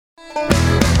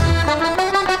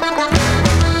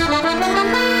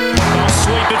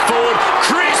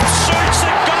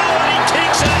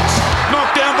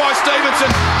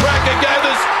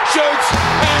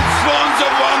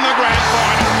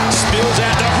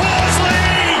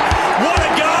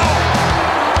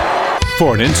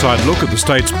For an inside look at the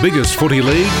state's biggest footy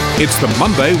league, it's the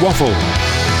Monday Waffle.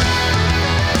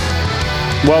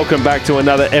 Welcome back to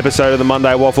another episode of the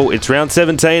Monday Waffle. It's round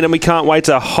 17 and we can't wait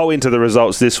to hoe into the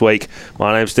results this week.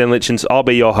 My name's Dan Litjens, I'll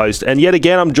be your host, and yet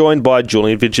again I'm joined by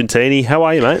Julian Vicentini. How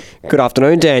are you, mate? Good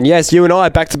afternoon, Dan. Yes, you and I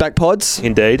back-to-back pods.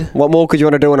 Indeed. What more could you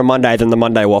want to do on a Monday than the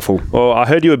Monday Waffle? Well, I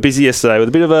heard you were busy yesterday with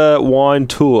a bit of a wine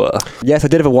tour. Yes, I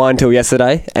did have a wine tour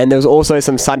yesterday, and there was also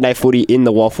some Sunday footy in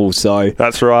the Waffle, so...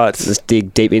 That's right. Let's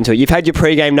dig deep into it. You've had your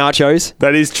pre-game nachos.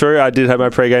 That is true. I did have my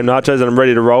pre-game nachos and I'm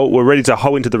ready to roll. We're ready to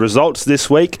hoe into the results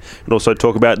this week and also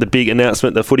talk about the big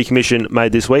announcement the Footy Commission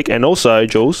made this week. And also,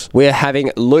 Jules, we're having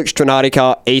Luke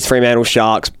Strnadica, East Fremantle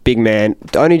Sharks, big man,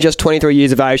 only just 23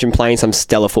 years of age and playing some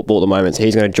stellar football at the moment, so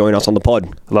he's going to join us on the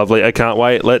pod. Lovely. I can't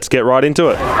wait. Let's get right into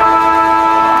it.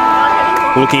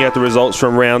 Looking at the results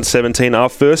from round 17, our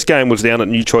first game was down at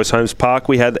New Choice Homes Park.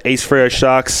 We had the East Freo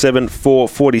Sharks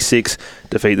 7-4-46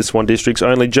 defeat the Swan Districts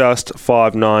only just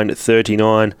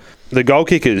 5-9-39. The goal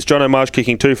kickers, John O'Marsh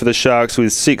kicking 2 for the Sharks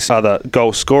with 6 other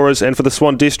goal scorers, and for the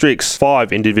Swan Districts,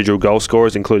 5 individual goal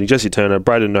scorers, including Jesse Turner,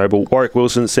 Braden Noble, Warwick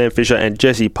Wilson, Sam Fisher and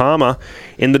Jesse Palmer.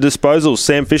 In the disposals,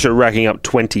 Sam Fisher racking up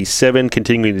 27,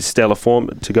 continuing his stellar form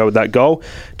to go with that goal.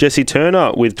 Jesse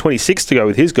Turner with 26 to go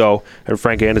with his goal, and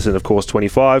Frank Anderson, of course,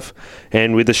 25.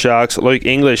 And with the Sharks, Luke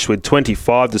English with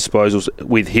 25 disposals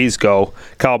with his goal,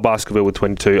 Carl Baskerville with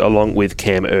 22, along with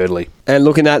Cam Erdley. And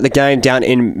looking at the game down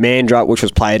in Mandurah, which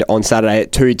was played on Saturday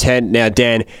at 2:10. Now,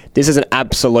 Dan, this is an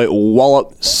absolute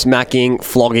wallop, smacking,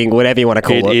 flogging, whatever you want to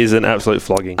call it. It is an absolute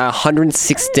flogging. A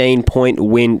 116-point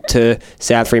win to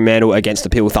South Fremantle against the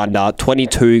Peel Thunder.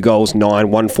 22 goals, 9,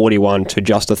 141 to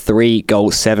just a 3-goal,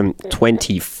 7,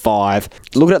 25.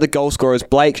 Looking at the goal scorers,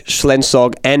 Blake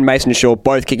Schlensog and Mason Shaw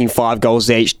both kicking 5 goals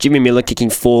each. Jimmy Miller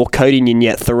kicking 4, Cody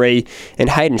Ninyet 3,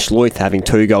 and Hayden Schluth having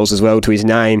 2 goals as well to his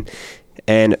name.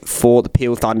 And for the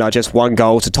Peel Thunder, just 1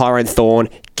 goal to Tyrone Thorne,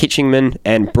 Kitchingman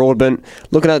and Broadbent.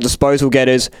 Looking at the disposal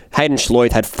getters, Hayden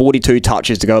Schluth had 42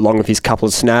 touches to go along with his couple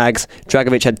of snags.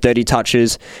 Dragovic had 30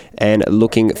 touches, and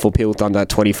looking for Peel Thunder,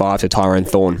 25 to Tyrone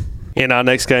Thorne. In our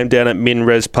next game down at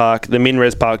Minres Park, the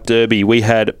Minres Park Derby, we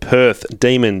had Perth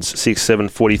Demons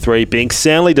 6-7-43 being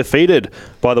soundly defeated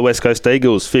by the West Coast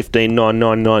Eagles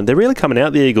 15-9-9-9. They're really coming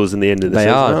out, the Eagles, in the end of the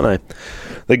season, aren't they?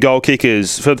 The goal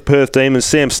kickers for the Perth Demons,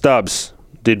 Sam Stubbs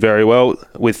did very well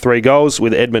with 3 goals,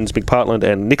 with Edmonds, McPartland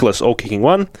and Nicholas all kicking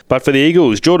 1. But for the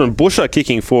Eagles, Jordan Busher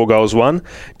kicking 4 goals 1,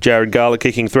 Jared Garlick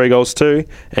kicking 3 goals 2,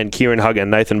 and Kieran Hugg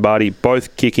and Nathan Barty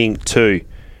both kicking 2.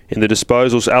 In the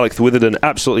disposals, Alex Witherden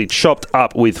absolutely chopped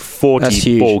up with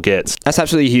 40 ball gets. That's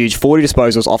absolutely huge. 40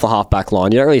 disposals off the half-back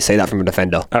line. You don't really see that from a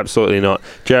defender. Absolutely not.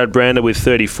 Jared Brander with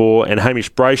 34 and Hamish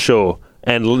Brayshaw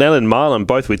and Leland Marlin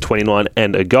both with 29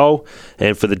 and a goal.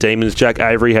 And for the Demons, Jack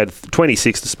Avery had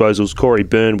 26 disposals, Corey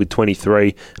Byrne with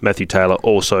 23, Matthew Taylor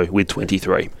also with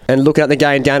 23. And looking at the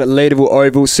game down at Leederville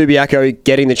Oval, Subiaco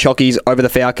getting the Chockies over the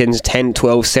Falcons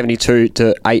 10-12-72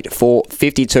 to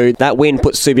 8-4-52. That win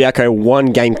puts Subiaco 1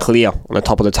 game clear on the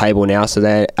top of the table now, so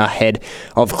they're ahead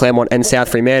of Claremont and South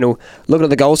Fremantle. Looking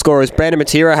at the goal scorers, Brandon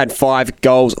Matera had 5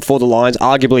 goals for the Lions,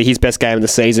 arguably his best game of the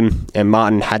season, and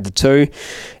Martin had the 2.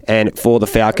 And for the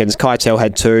Falcons, Keitel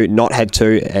had 2, Knott had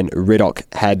 2, and Riddock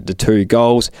had the 2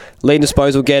 goals. Leading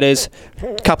disposal getters,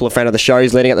 a couple of friends of the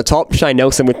shows leading at the top. Shane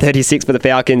Nelson with 36 for the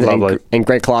Falcons and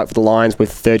Greg Clark for the Lions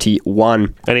with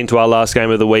 31. And into our last game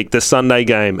of the week, the Sunday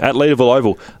game at Leederville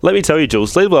Oval. Let me tell you,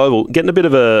 Jules, Leederville Oval getting a bit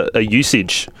of a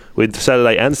usage with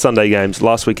Saturday and Sunday games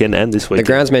last weekend and this weekend.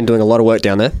 The groundsman doing a lot of work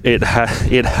down there. It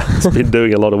has been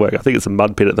doing a lot of work. I think it's a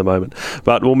mud pit at the moment.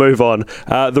 But we'll move on.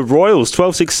 The Royals,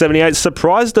 12-6-78,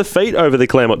 surprise defeat over the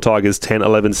Claremont Tigers,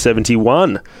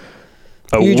 10-11-71.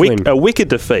 A wicked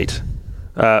defeat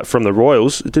from the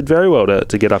Royals. It did very well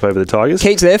to get up over the Tigers.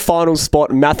 Keeps their final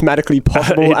spot mathematically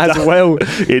possible well.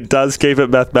 It does keep it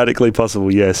mathematically possible,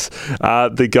 yes.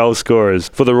 The goal scorers.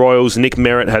 For the Royals, Nick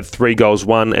Merritt had 3 goals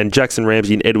 1, and Jackson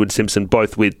Ramsey and Edward Simpson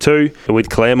both with 2. And with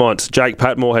Claremont, Jake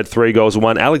Patmore had 3 goals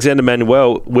 1. Alexander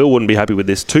Manuel, Will wouldn't be happy with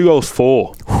this, 2 goals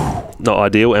 4. Not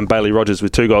ideal. And Bailey Rogers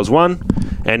with 2 goals 1.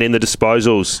 And in the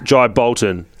disposals, Jai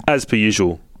Bolton, as per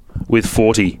usual, with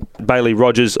 40. Bailey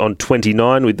Rogers on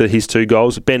 29 with his 2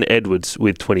 goals. Ben Edwards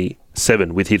with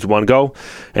 27 with his 1 goal.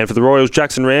 And for the Royals,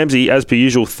 Jackson Ramsey, as per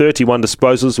usual, 31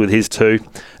 disposals with his 2.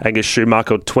 Angus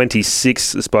Schumacher,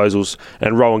 26 disposals.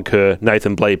 And Rowan Kerr,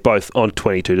 Nathan Blee, both on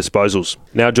 22 disposals.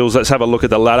 Now, Jules, let's have a look at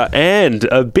the ladder. And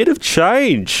a bit of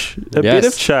change.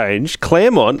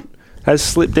 Claremont has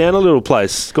slipped down a little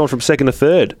place. Gone from 2nd to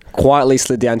 3rd. Quietly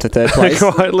slid down to 3rd place.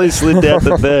 Quietly slid down to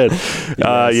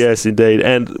 3rd. Yes, indeed.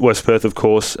 And West Perth, of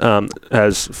course,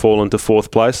 has fallen to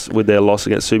 4th place with their loss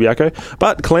against Subiaco.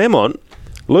 But Claremont,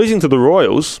 losing to the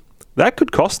Royals, that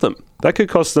could cost them. That could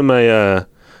cost them a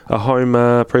home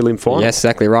prelim final. Yes,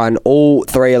 exactly right. And all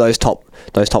three of those top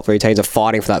three teams are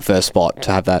fighting for that first spot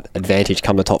to have that advantage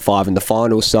come to top 5 in the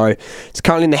finals. So it's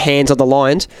currently in the hands of the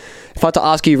Lions. If I had to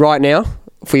ask you right now,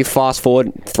 if we fast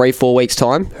forward 3-4 weeks'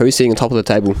 time, who's sitting on top of the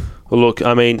table? Well, look,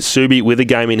 I mean, Subi with a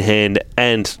game in hand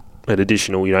and an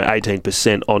additional,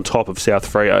 18% on top of South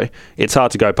Freo, it's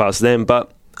hard to go past them,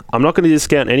 but I'm not going to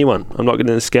discount anyone. I'm not going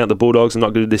to discount the Bulldogs. I'm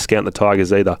not going to discount the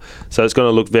Tigers either. So it's going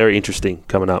to look very interesting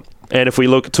coming up. And if we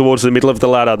look towards the middle of the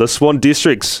ladder, the Swan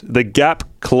Districts, the gap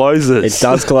closes. It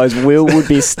does close. Will would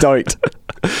be stoked.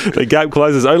 The gap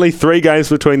closes. Only 3 games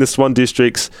between the Swan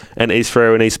Districts and East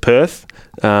Freo and East Perth.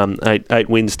 8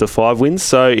 wins to 5 wins.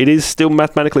 So it is still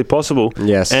mathematically possible.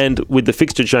 Yes. And with the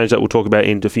fixture change that we'll talk about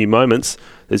in a few moments,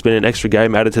 there's been an extra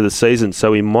game added to the season.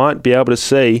 So we might be able to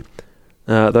see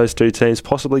those 2 teams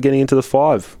possibly getting into the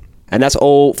 5. And that's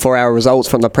all for our results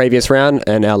from the previous round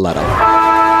and our ladder.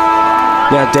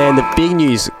 Now, Dan, the big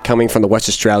news coming from the West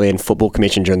Australian Football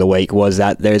Commission during the week was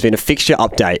that there has been a fixture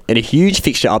update, and a huge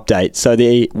fixture update. So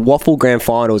the WAFL Grand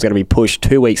Final is going to be pushed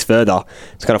 2 weeks further.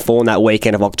 It's going to fall on that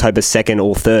weekend of October 2nd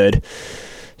or 3rd.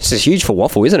 This is huge for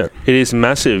WAFL, isn't it? It is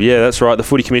massive, yeah, that's right. The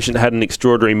Footy Commission had an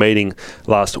extraordinary meeting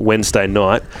last Wednesday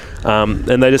night,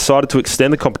 and they decided to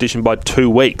extend the competition by 2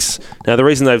 weeks. Now, the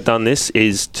reason they've done this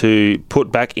is to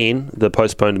put back in the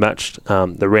postponed match,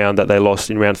 the round that they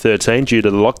lost in round 13 due to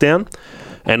the lockdown.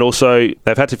 And also,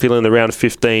 they've had to fill in the round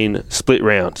 15 split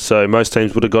round. So most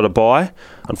teams would have got a bye.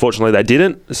 Unfortunately, they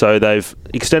didn't. So they've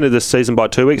extended this season by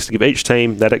 2 weeks to give each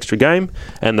team that extra game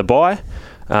and the bye.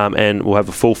 And we'll have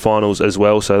a full finals as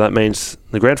well. So that means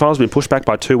the grand final's been pushed back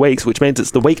by 2 weeks, which means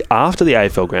it's the week after the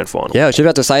AFL grand final. Yeah, I was just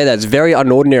about to say that. It's very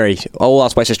unordinary. All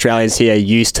us West Australians here are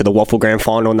used to the WAFL grand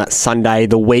final on that Sunday,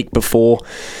 the week before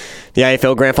the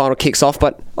AFL grand final kicks off,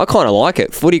 but I kind of like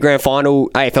it. Footy grand final,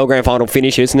 AFL grand final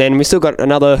finishes, and then we still got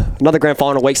another grand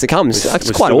final weeks to come.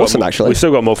 It's quite awesome, actually. We've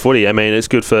still got more footy. I mean, it's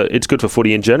good for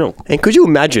footy in general. And could you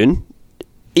imagine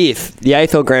if the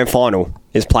AFL grand final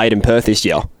is played in Perth this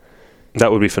year?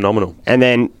 That would be phenomenal. And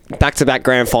then back-to-back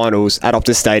grand finals at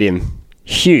Optus Stadium.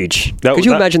 Huge. Could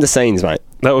you imagine the scenes, mate?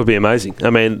 That would be amazing. I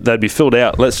mean, they'd be filled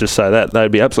out. Let's just say that.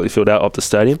 They'd be absolutely filled out Optus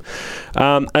Stadium.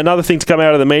 Another thing to come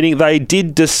out of the meeting, they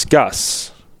did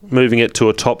discuss moving it to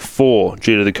a top 4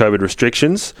 due to the COVID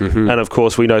restrictions. Mm-hmm. And, of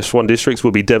course, we know Swan Districts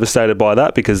will be devastated by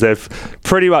that because they've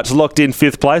pretty much locked in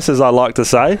 5th place, as I like to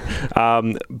say.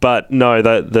 But, no,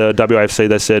 the WAFC,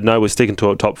 they said, no, we're sticking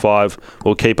to a top 5.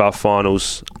 We'll keep our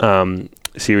finals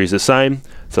series the same.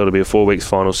 So it'll be a 4 weeks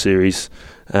final series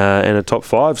and a top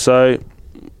 5. So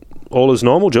all is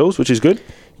normal, Jules, which is good.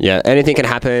 Yeah, anything can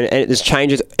happen, and there's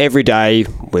changes every day,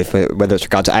 with whether it's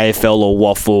regard to AFL or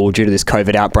WAFL due to this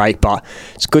COVID outbreak. But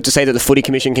it's good to see that the Footy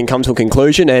Commission can come to a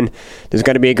conclusion, and there's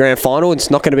going to be a grand final.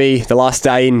 It's not going to be the last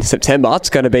day in September.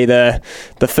 It's going to be the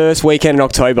first weekend in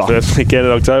October. First weekend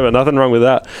in October. Nothing wrong with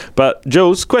that. But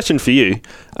Jules, question for you: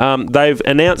 they've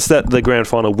announced that the grand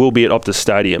final will be at Optus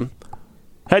Stadium.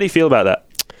 How do you feel about that?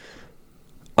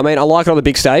 I mean, I like it on the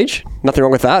big stage. Nothing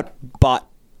wrong with that. But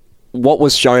what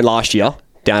was shown last year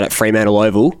down at Fremantle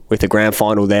Oval with the grand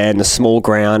final there and the small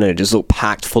ground, and it just looked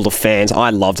packed full of fans. I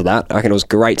loved that. I reckon it was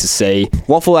great to see.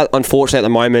 WAFL, unfortunately, at the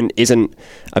moment, isn't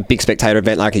a big spectator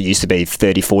event like it used to be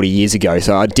 30, 40 years ago.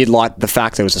 So I did like the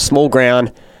fact that it was a small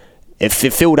ground. It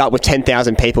filled up with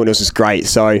 10,000 people, and it was just great.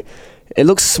 So it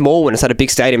looks small when it's at a big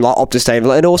stadium like Optus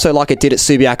Stadium, and also like it did at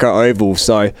Subiaco Oval.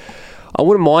 So I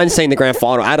wouldn't mind seeing the grand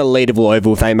final at a Leederville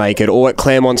Oval if they make it, or at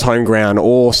Claremont's home ground,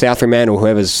 or South Fremantle,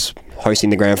 whoever's hosting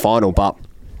the grand final. But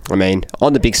I mean,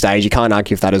 on the big stage, you can't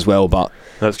argue with that as well. But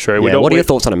that's true. Yeah, what are your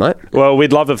thoughts on it, mate? Well,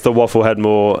 we'd love if the WAFL had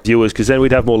more viewers, because then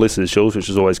we'd have more listeners, Jules, which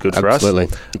is always good for us.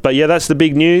 Absolutely. But yeah, that's the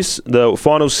big news. The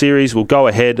final series will go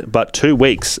ahead, but 2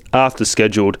 weeks after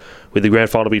scheduled, with the grand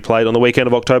final to be played on the weekend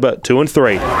of October 2 and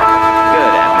 3. Good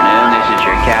afternoon, this is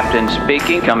your captain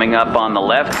speaking. Coming up on the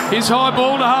left. His high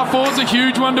ball to half forward's a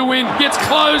huge one to win. Gets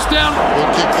closed down.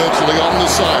 We'll kick virtually on the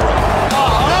side.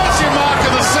 Oh, that's your mark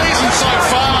of the season so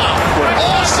far.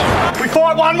 Awesome. We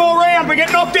fight one more round. We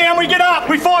get knocked down, we get up.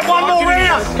 We fight one more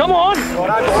round. Come on.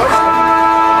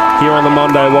 Here on the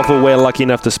Monday WAFL, we're lucky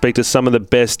enough to speak to some of the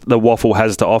best the WAFL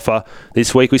has to offer.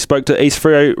 This week we spoke to East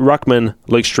Freo ruckman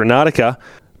Luke Strnadica,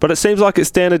 but it seems like it's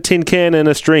down a tin can and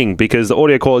a string because the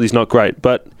audio quality is not great.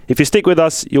 But if you stick with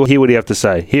us, you'll hear what you have to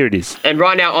say. Here it is. And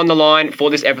right now on the line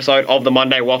for this episode of the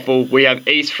Monday WAFL, we have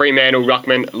East Fremantle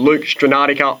ruckman Luke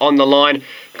Strnadica on the line.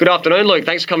 Good afternoon, Luke.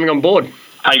 Thanks for coming on board.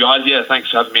 Hey guys, yeah, thanks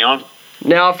for having me on.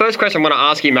 Now, first question I want to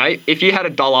ask you, mate. If you had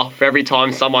 $1 for every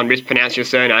time someone mispronounced your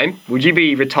surname, would you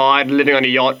be retired, living on a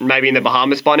yacht, maybe in the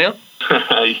Bahamas by now?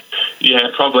 Yeah,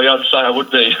 probably. I'd say I would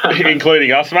be.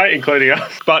 Including us, mate. Including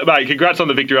us. But, mate, congrats on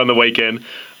the victory on the weekend.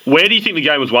 Where do you think the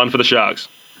game was won for the Sharks?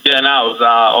 Yeah, no, it was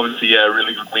obviously a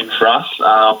really good win for us.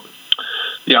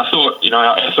 I thought,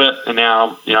 our effort and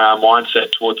our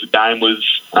mindset towards the game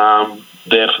was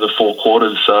there for the 4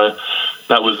 quarters. So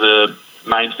that was the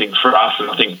main thing for us,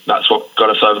 and I think that's what got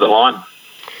us over the line.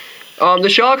 The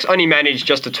Sharks only managed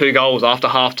just the 2 goals after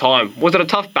half-time. Was it a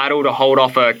tough battle to hold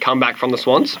off a comeback from the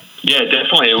Swans? Yeah,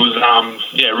 definitely. It was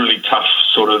a really tough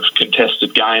sort of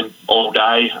contested game all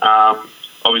day.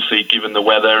 Obviously, given the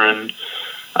weather and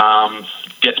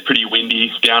gets pretty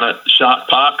windy down at Shark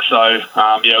Park. So, it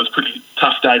was a pretty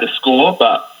tough day to score,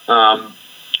 but,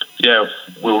 we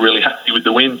were really happy with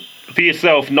the win. For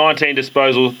yourself, 19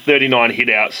 disposals, 39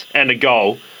 hit-outs and a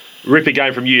goal. Ripper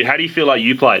game from you. How do you feel like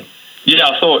you played? Yeah,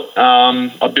 I thought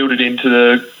I built it into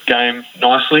the game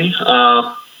nicely.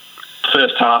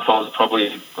 First half I was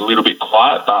probably a little bit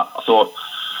quiet, but I thought,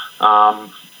 I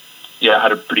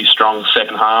had a pretty strong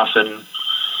second half, and it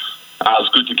was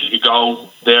good to kick a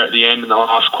goal there at the end in the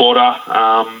last quarter,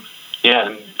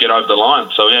 and get over the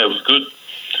line. So, it was good.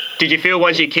 Did you feel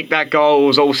once you kicked that goal it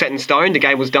was all set in stone, the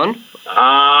game was done?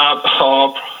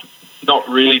 Not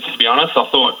really, to be honest. I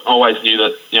always knew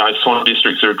that, Swan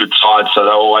Districts are a good side, so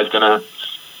they're always going to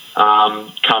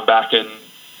come back and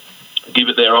give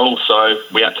it their all. So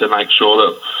we had to make sure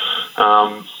that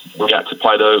we had to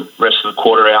play the rest of the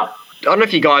quarter out. I don't know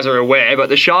if you guys are aware, but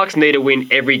the Sharks need to win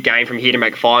every game from here to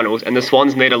make finals, and the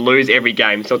Swans need to lose every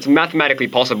game. So it's mathematically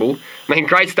possible. I mean,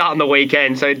 great start on the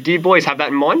weekend. So do you boys have that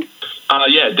in mind?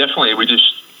 Yeah, definitely. We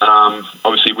just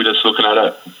obviously we're just looking at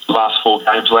it. Last 4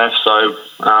 games left, so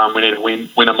we need to win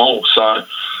them all. So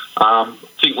I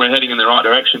think we're heading in the right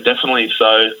direction, definitely.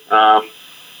 So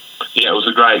it was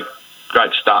a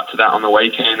great start to that on the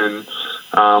weekend, and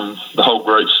the whole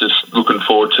group's just looking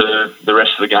forward to the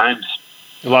rest of the games.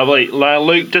 Lovely.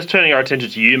 Luke, just turning our attention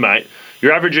to you, mate.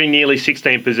 You're averaging nearly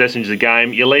 16 possessions a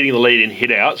game. You're leading the lead in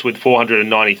hit-outs with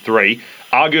 493.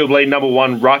 Arguably number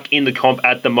 1 ruck in the comp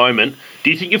at the moment. Do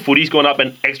you think your footy's gone up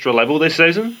an extra level this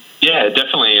season? Yeah,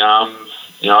 definitely.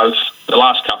 The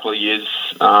last couple of years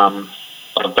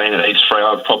I've been at East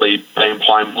Fremantle, I've probably been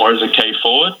playing more as a key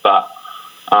forward, but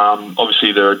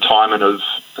obviously the retirement of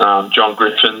John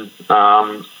Griffin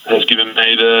has given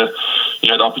me the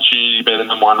opportunity to be the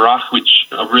number 1 ruck, which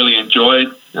I really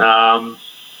enjoyed. I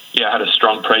had a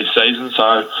strong pre-season,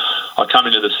 so I come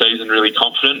into the season really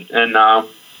confident, and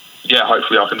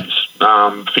hopefully I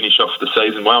can finish off the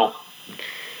season well.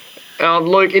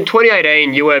 Luke, in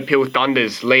 2018, you were Peel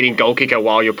Thunder's leading goal kicker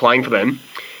while you're playing for them.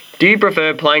 Do you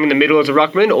prefer playing in the middle as a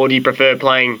ruckman, or do you prefer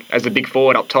playing as a big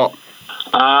forward up top?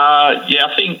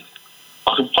 I think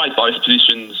I can play both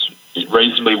positions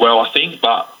reasonably well, I think,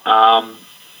 but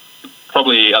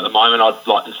probably at the moment I'd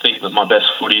like to think that my best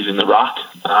footy is in the ruck.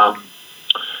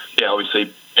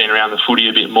 Obviously being around the footy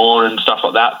a bit more and stuff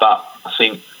like that, but I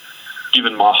think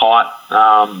given my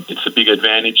height, it's a big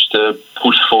advantage to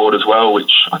push forward as well,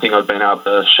 which I think I've been able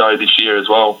to show this year as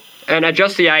well. And at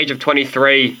just the age of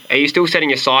 23, are you still setting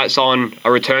your sights on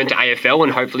a return to AFL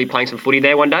and hopefully playing some footy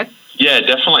there one day? Yeah,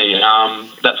 definitely. I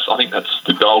think that's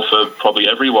the goal for probably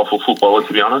every WAFL footballer,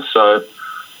 to be honest. So,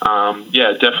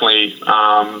 definitely.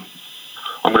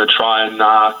 I'm going to try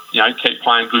and keep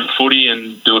playing good footy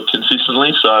and do it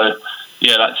consistently. So,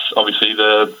 that's obviously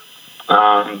the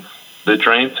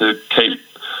dream, to keep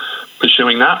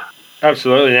pursuing that.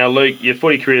 Absolutely. Now, Luke, your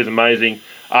footy career is amazing.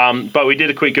 But we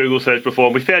did a quick Google search before,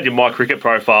 and we found your My Cricket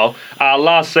profile.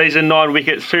 Last season, 9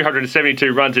 wickets,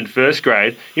 272 runs in first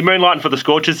grade. You moonlighting for the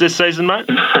Scorchers this season, mate?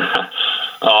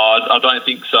 I don't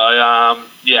think so.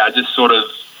 Just sort of,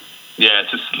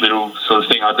 it's just a little sort of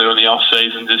thing I do in the off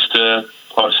season, just to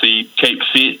obviously keep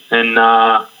fit and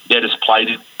just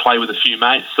play with a few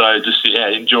mates. So just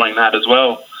enjoying that as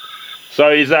well. So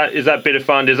is that bit of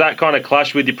fun? Does that kind of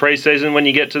clash with your pre-season when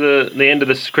you get to the end of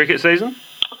this cricket season?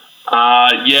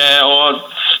 Or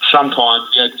sometimes,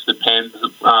 it just depends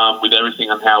with everything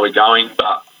on how we're going.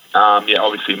 But,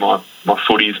 obviously my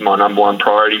footy is my number 1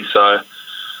 priority. So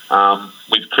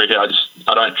with cricket,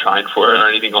 I don't train for it or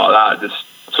anything like that. I just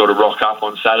sort of rock up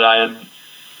on Saturday and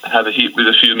have a hit with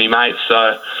a few of my mates.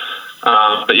 So,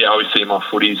 obviously my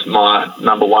footy's my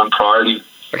number 1 priority.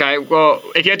 Okay, well,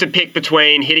 if you had to pick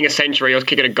between hitting a century or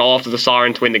kicking a goal after the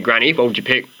siren to win the granny, what would you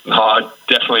pick?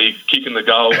 Definitely kicking the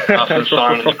goal after the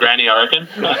siren to the granny, I reckon.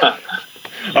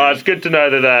 It's good to know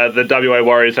that the WA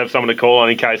Warriors have someone to call on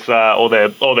in case all their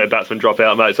batsmen drop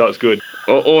out, mate, so it's good.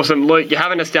 Awesome. Luke, you're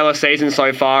having a stellar season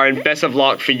so far, and best of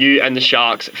luck for you and the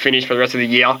Sharks finish for the rest of the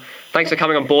year. Thanks for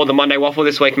coming on board the Monday Waffle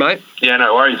this week, mate. Yeah,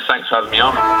 no worries. Thanks for having me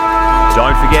on.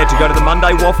 Don't forget to go to the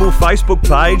Monday Waffle Facebook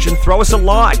page and throw us a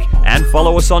like and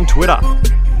follow us on Twitter.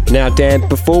 Now, Dan,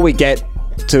 before we get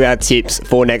to our tips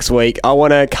for next week, I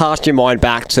want to cast your mind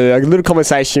back to a little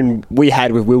conversation we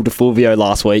had with Will DeFulvio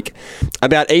last week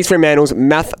about East Fremantle's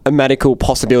mathematical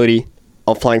possibility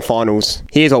of playing finals.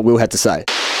 Here's what Will had to say.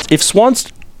 If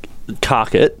Swans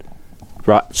cark it,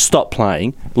 right, stop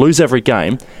playing, lose every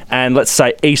game, and let's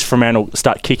say East Fremantle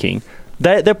start kicking,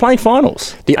 they're playing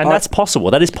finals, that's possible.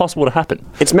 That is possible to happen.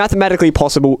 It's mathematically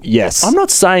possible, yes. I'm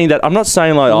not saying that. I'm not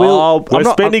saying like, we're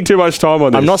spending too much time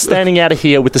on this. I'm not standing out of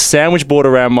here with the sandwich board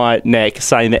around my neck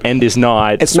saying the end is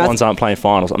nigh. Swans aren't playing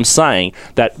finals. I'm saying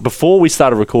that before we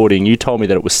started recording, you told me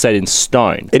that it was set in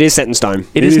stone. It is set in stone.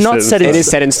 It is not set in stone. It is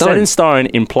set in stone. Set in stone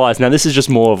implies. Now this is just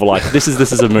more of like this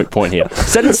is a moot point here.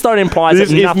 Set in stone implies this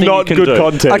that is nothing not you can good do.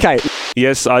 content. Okay.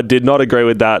 Yes, I did not agree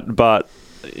with that, but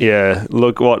yeah,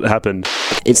 look what happened.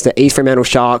 It's the East Fremantle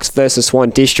Sharks versus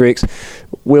Swan Districts.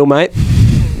 Will, mate,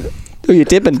 who you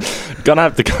tipping? Gonna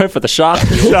have to go for the Sharks.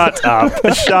 Shut up.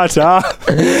 Shut up.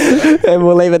 And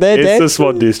we'll leave it there, Dan. It's the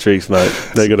Swan Districts, mate.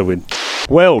 They're going to win.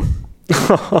 Well,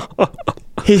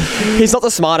 he's not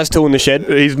the smartest tool in the shed.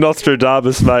 He's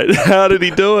Nostradamus, mate. How did he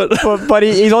do it? But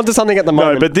he's onto something at the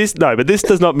moment. But this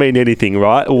does not mean anything,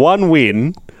 right? One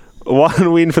win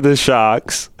for the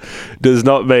Sharks does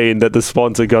not mean that the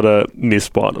Swans are going to miss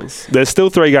finals. They're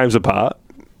still 3 games apart.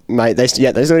 Mate, they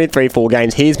still need 3-4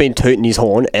 games. He's been tooting his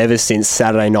horn ever since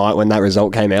Saturday night when that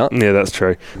result came out. Yeah, that's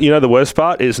true. You know, the worst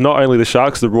part is not only the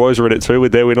Sharks, the Royals are in it too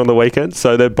with their win on the weekend,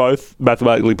 so they're both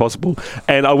mathematically possible.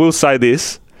 And I will say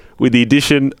this, with the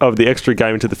addition of the extra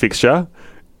game to the fixture,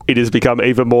 it has become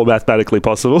even more mathematically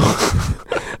possible.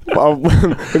 Well,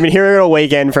 we've been hearing it all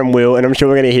weekend from Will, and I'm sure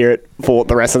we're going to hear it for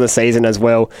the rest of the season as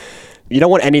well. You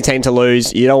don't want any team to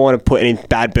lose. You don't want to put any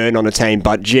bad burden on the team.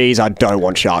 But, geez, I don't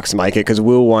want Sharks to make it because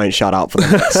Will won't shut up for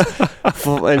the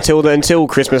next. until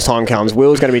Christmas time comes.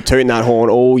 Will's going to be tooting that horn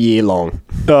all year long.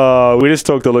 We just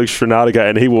talked to Luke Strnadica,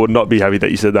 and he will not be happy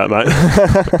that you said that,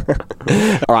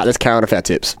 mate. All right, let's carry on with our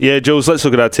tips. Yeah, Jules, let's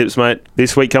look at our tips, mate.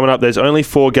 This week coming up, there's only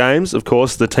 4 games. Of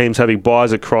course, the teams having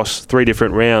buys across 3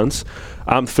 different rounds.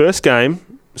 First game,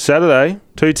 Saturday,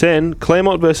 2:10,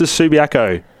 Claremont versus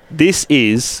Subiaco. This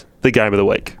is the game of the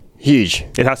week. Huge.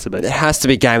 It has to be. It has to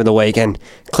be game of the week. And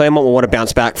Claremont will want to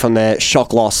bounce back from their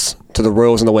shock loss to the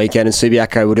Royals on the weekend, and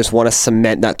Subiaco will just want to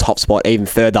cement that top spot even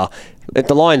further. If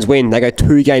the Lions win, they go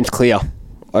 2 games clear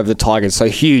over the Tigers. So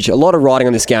huge. A lot of riding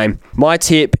on this game. My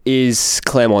tip is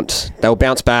Claremont. They'll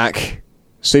bounce back.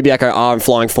 Subiaco are in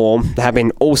flying form. They have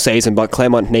been all season, but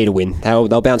Claremont need a win.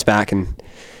 They'll bounce back, and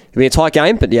it'll be a tight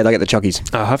game, but yeah, they'll get the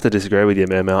Chockies. I have to disagree with you,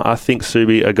 man, Mel. I think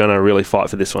Subi are going to really fight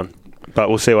for this one. But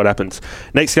we'll see what happens.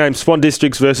 Next game, Swan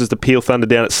Districts versus the Peel Thunder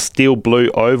down at Steel Blue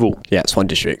Oval. Yeah, Swan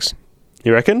Districts.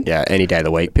 You reckon? Yeah, any day of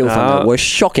the week. Peel Thunder were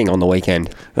shocking on the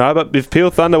weekend. No, but if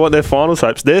Peel Thunder want their finals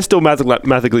hopes, they're still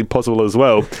mathematically possible as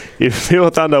well. If Peel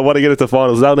Thunder want to get into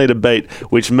finals, they'll need a beat,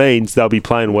 which means they'll be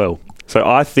playing well. So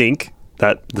I think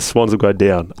that the Swans will go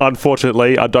down.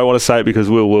 Unfortunately, I don't want to say it because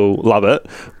will love it,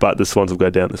 but the Swans will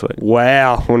go down this week.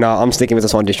 Wow. Well, no, I'm sticking with the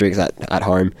Swan Districts at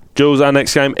home. Jules, our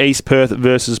next game, East Perth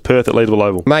versus Perth at Leederville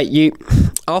Oval. Mate,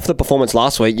 after the performance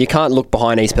last week, you can't look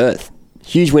behind East Perth.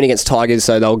 Huge win against Tigers,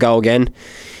 so they'll go again.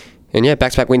 And yeah,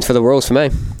 back-to-back wins for the Royals for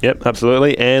me. Yep,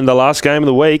 absolutely. And the last game of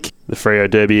the week, the Freo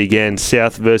Derby again,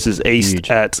 South versus East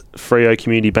at Freo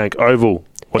Community Bank Oval.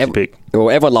 What's your pick? Well,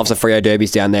 everyone loves the Freo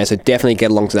Derbies down there, so definitely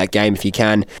get along to that game if you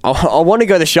can. I want to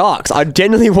go the Sharks. I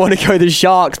genuinely want to go the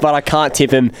Sharks, but I can't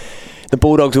tip them. The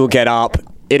Bulldogs will get up.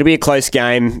 It'll be a close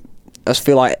game. I just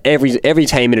feel like every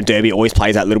team in a derby always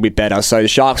plays that little bit better. So the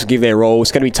Sharks will give their all.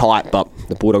 It's going to be tight, but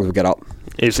the Bulldogs will get up.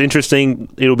 It's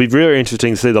interesting. It'll be really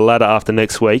interesting to see the ladder after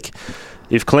next week.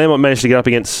 If Claremont manage to get up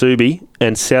against Subi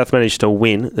and South manage to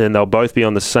win, then they'll both be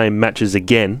on the same matches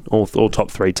again, all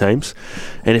top 3 teams.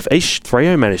 And if East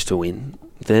Freo manage to win,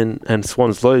 and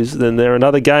Swans lose, then they're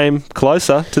another game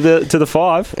closer to the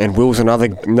 5. And Will's another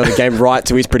game right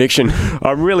to his prediction.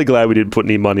 I'm really glad we didn't put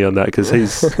any money on that because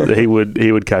he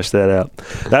would cash that out.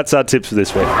 That's our tips for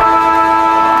this week.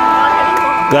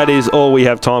 That is all we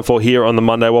have time for here on the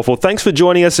Monday Waffle. Thanks for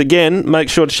joining us again. Make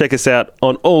sure to check us out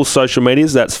on all social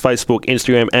medias. That's Facebook,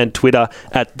 Instagram and Twitter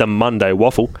at the Monday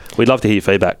Waffle. We'd love to hear your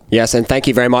feedback. Yes, and thank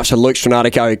you very much to Luke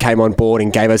Strnadica who came on board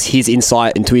and gave us his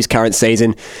insight into his current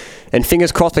season. And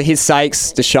fingers crossed for his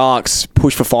sakes, the Sharks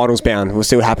push for finals bound. We'll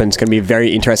see what happens. It's going to be a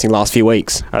very interesting last few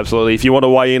weeks. Absolutely. If you want to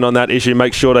weigh in on that issue,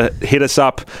 make sure to hit us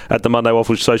up at the Monday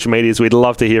Waffle social medias. We'd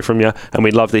love to hear from you, and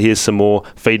we'd love to hear some more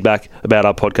feedback about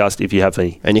our podcast if you have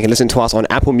any. And you can listen to us on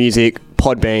Apple Music,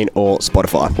 Podbean, or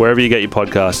Spotify. Wherever you get your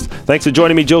podcast. Thanks for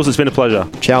joining me, Jules. It's been a pleasure.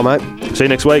 Ciao, mate. See you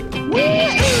next week.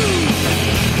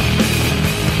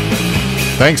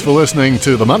 Thanks for listening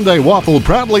to the Monday Waffle,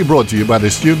 proudly brought to you by the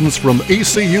students from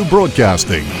ECU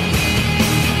Broadcasting.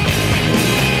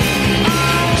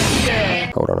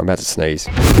 Hold on, I'm about to sneeze.